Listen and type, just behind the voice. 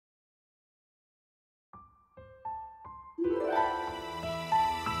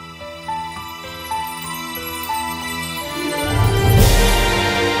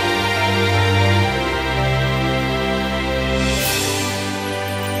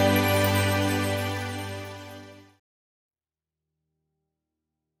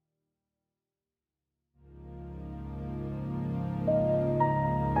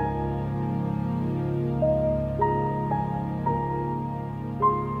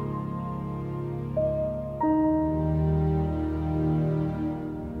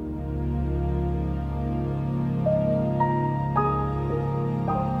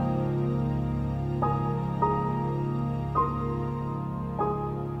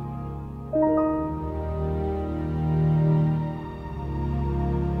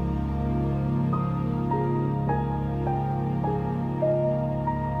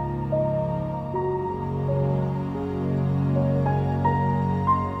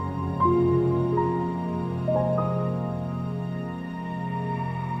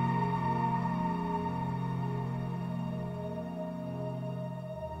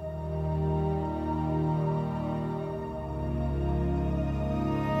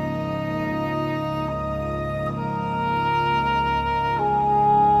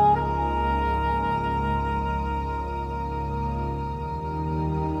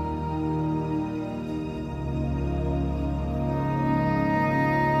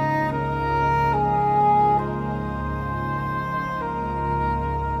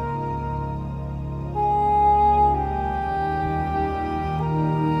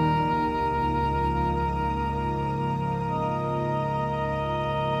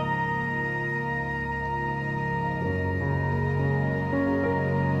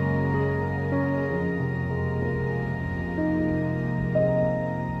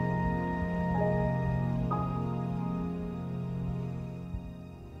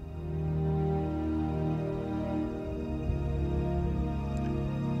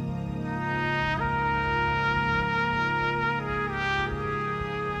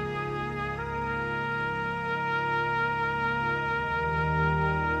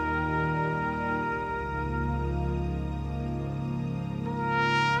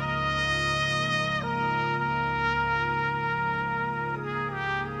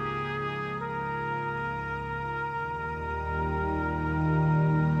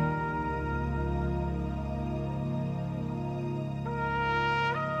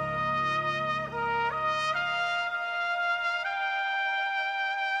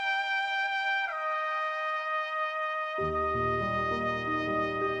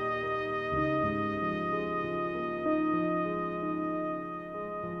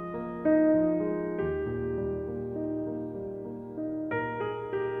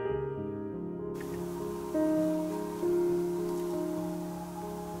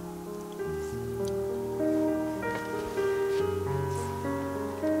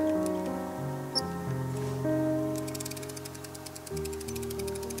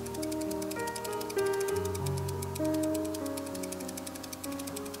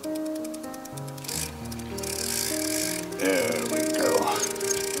There we go.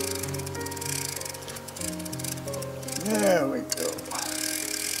 There we go.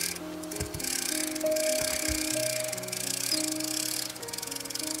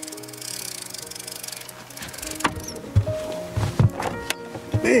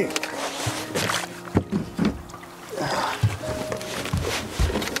 Big.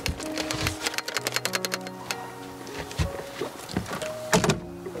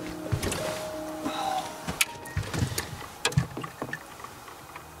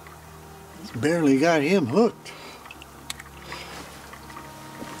 Barely got him hooked.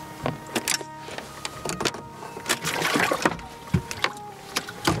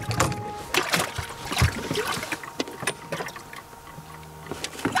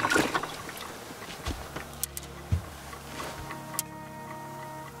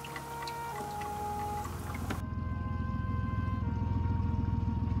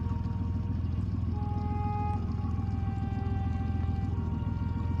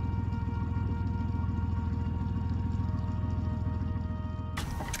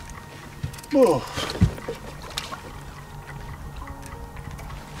 Oh,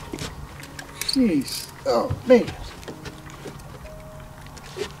 jeez, oh man.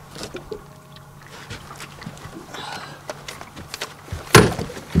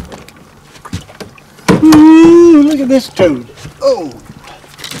 Ooh, look at this toad. Oh,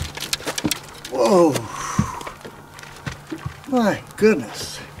 whoa, my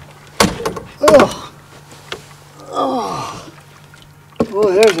goodness. Oh, oh. Well,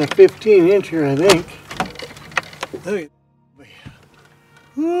 there's a 15-incher, I think. Look at that.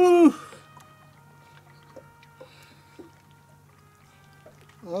 Woo.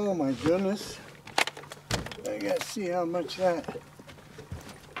 my goodness. I gotta see how much that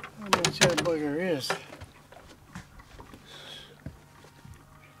bugger is.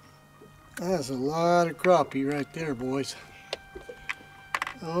 That's a lot of crappie right there, boys.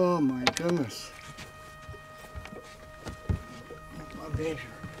 Oh my goodness. That's my measure.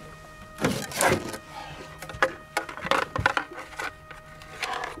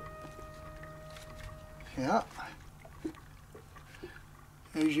 Yeah.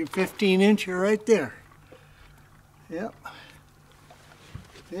 There's your 15-incher right there. Yep.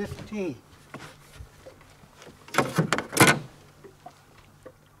 15.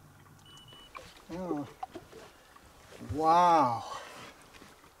 Oh. Wow.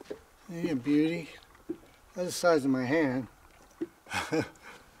 Ain't it a beauty? That's the size of my hand.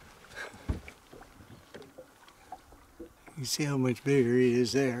 You see how much bigger he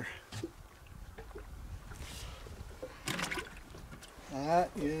is there.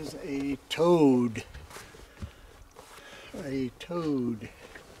 That is a toad. A toad.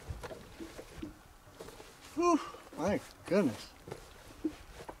 Whew, my goodness.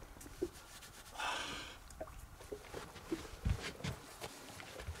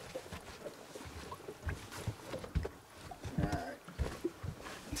 Alright.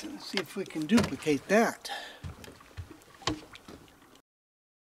 Let's see if we can duplicate that.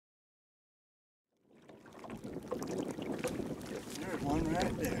 There's one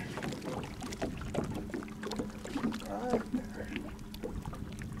right there. Right there.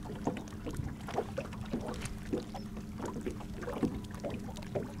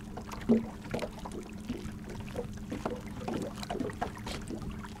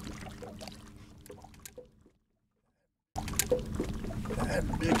 That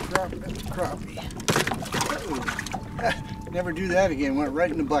big crappie. Oh. Never do that again. Went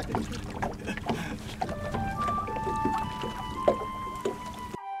right in the bucket.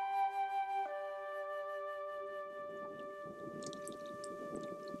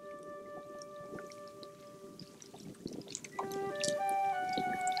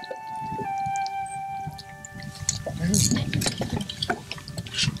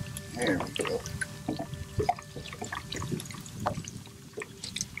 There we go.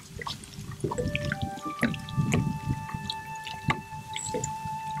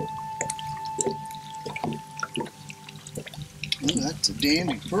 Well, that's a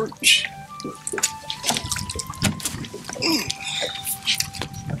dandy perch.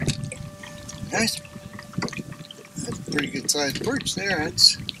 Nice. That's a pretty good sized perch there.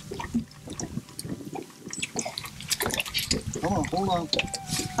 That's. Come on, hold on.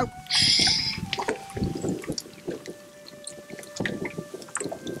 Ouch.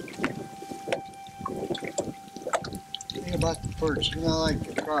 The thing about the perch, they're not like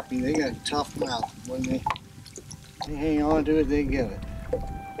the crappie. They got a tough mouth. When they hang on to it, they get it.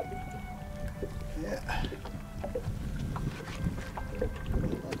 Yeah.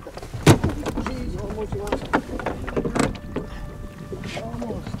 Jeez, almost lost it.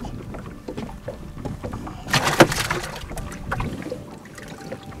 Almost.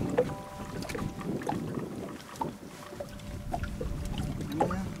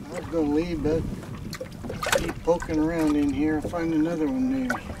 I was going to leave, but keep poking around in here. I'll find another one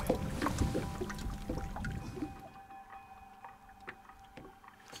maybe.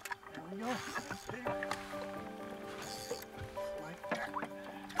 There we go. Right there. Like that.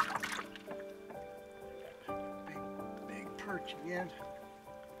 Big perch again.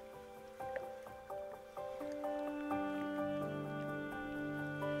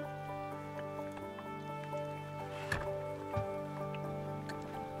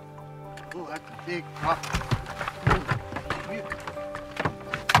 Oh, that's a big crappie.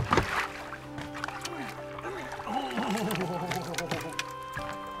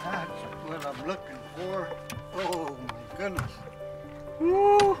 That's what I'm looking for. Oh my goodness.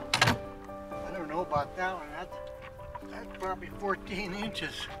 Woo! I don't know about that one. That's probably 14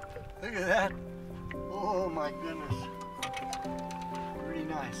 inches. Look at that. Oh my goodness. Pretty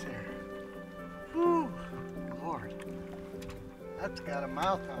nice there. Woo! Lord. That's got a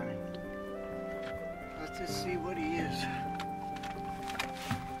mouth on him. Let's just see what he is.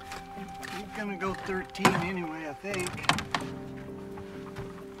 He's gonna go 13 anyway, I think.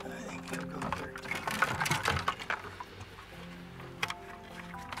 I think he'll go 13.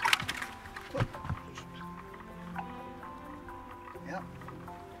 Yep.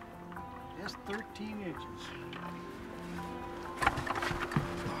 Just 13 inches.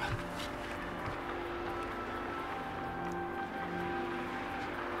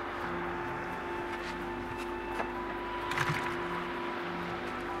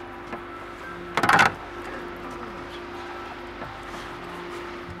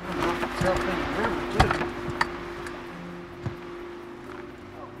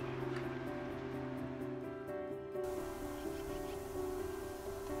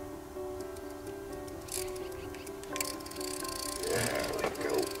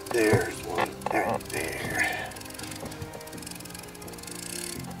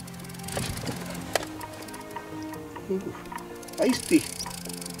 Feisty.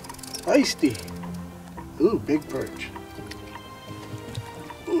 Feisty. Ooh, big perch.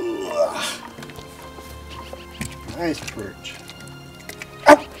 Ooh, nice perch.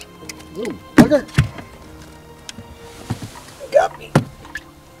 Ow! Little bugger. Got me.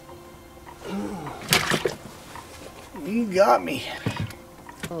 You got me.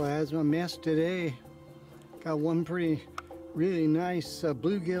 Oh, as my mess today, got one really nice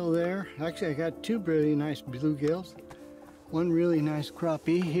bluegill there. Actually, I got two really nice bluegills. One really nice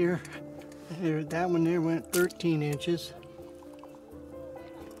crappie here. That one there went 13 inches.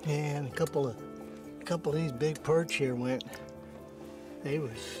 And a couple of these big perch here went. They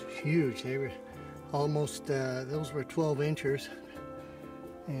was huge. They were almost, those were 12 inches.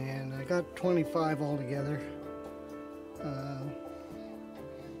 And I got 25 altogether.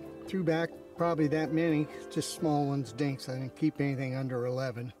 Threw back probably that many, just small ones dinks. I didn't keep anything under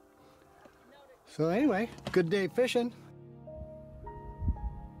 11. So anyway, good day fishing.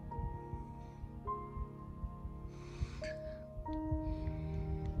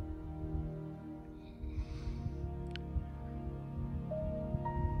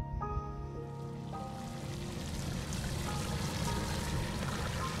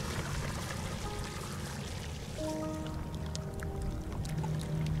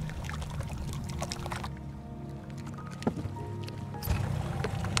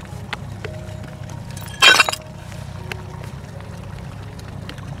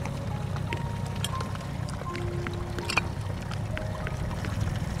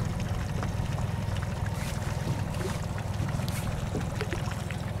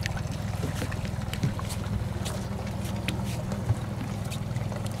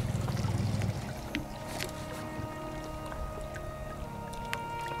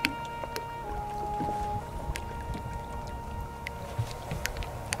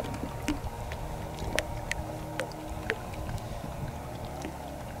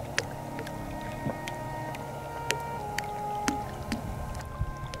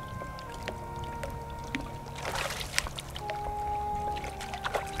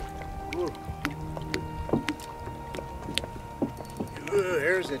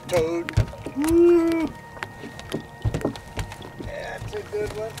 There's a toad. Woo! That's a good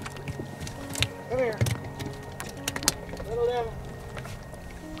one. Come here. Little devil.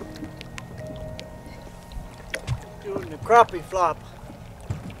 Doing the crappie flop.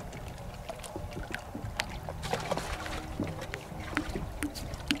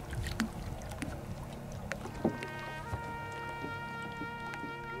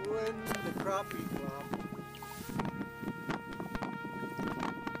 Doing the crappie flop.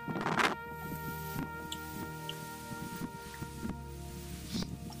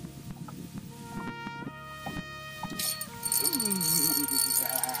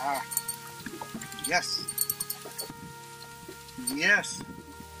 Yes. Yes.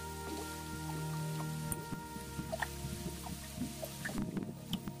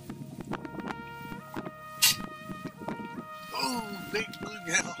 Oh, big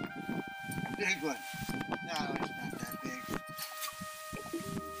bluegill. Big one. No, it's not that big.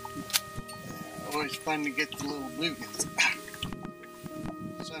 Always fun to get the little bluegills.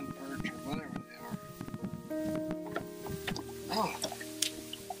 Sun perch or whatever they are. Oh.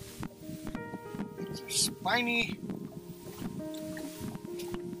 Spiny.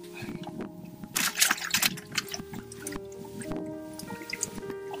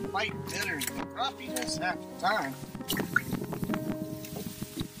 Bite better than the crappie does half the time.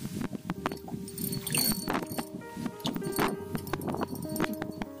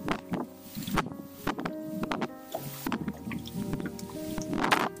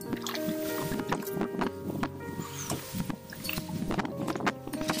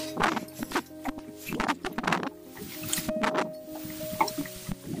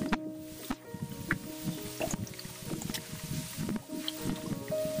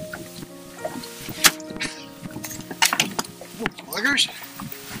 Buggers,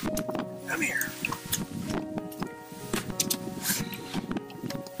 come here.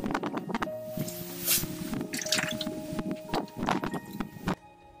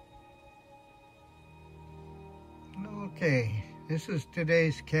 Okay, this is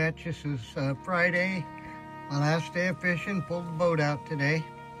today's catch. This is Friday, my last day of fishing. Pulled the boat out today.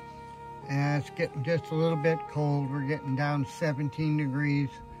 And it's getting just a little bit cold. We're getting down 17 degrees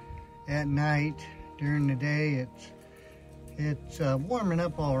at night. During the day, it's warming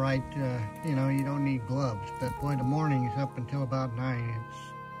up all right. You know, you don't need gloves, but boy, the morning is up until about 9. It's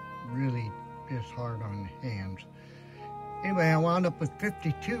really just hard on the hands. Anyway, I wound up with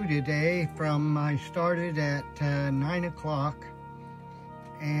 52 today from, I started at 9 o'clock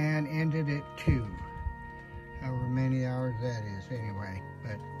and ended at 2. however many hours that is anyway.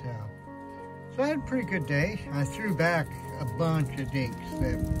 But so I had a pretty good day. I threw back a bunch of dinks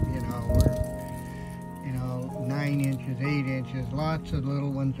that, were, 9 inches, 8 inches, lots of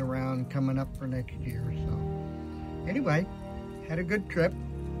little ones around coming up for next year. So anyway, had a good trip,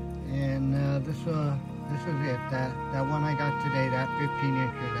 and this is it. That one I got today, that 15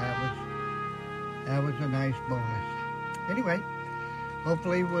 incher, that was a nice bonus. Anyway,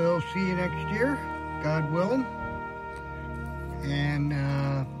 hopefully we'll see you next year, God willing. And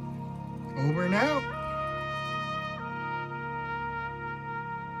over and out.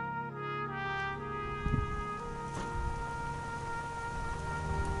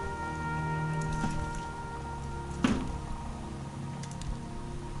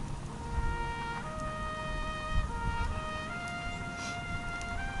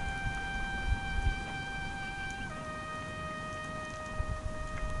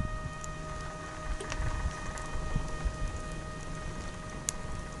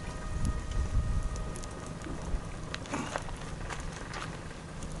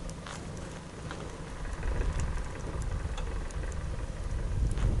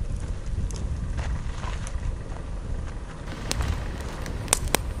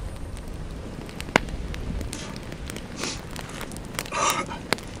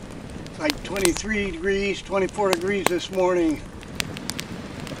 Like 23 degrees, 24 degrees this morning.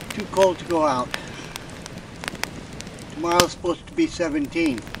 Too cold to go out. Tomorrow's supposed to be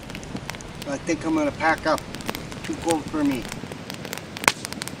 17. So I think I'm going to pack up. Too cold for me.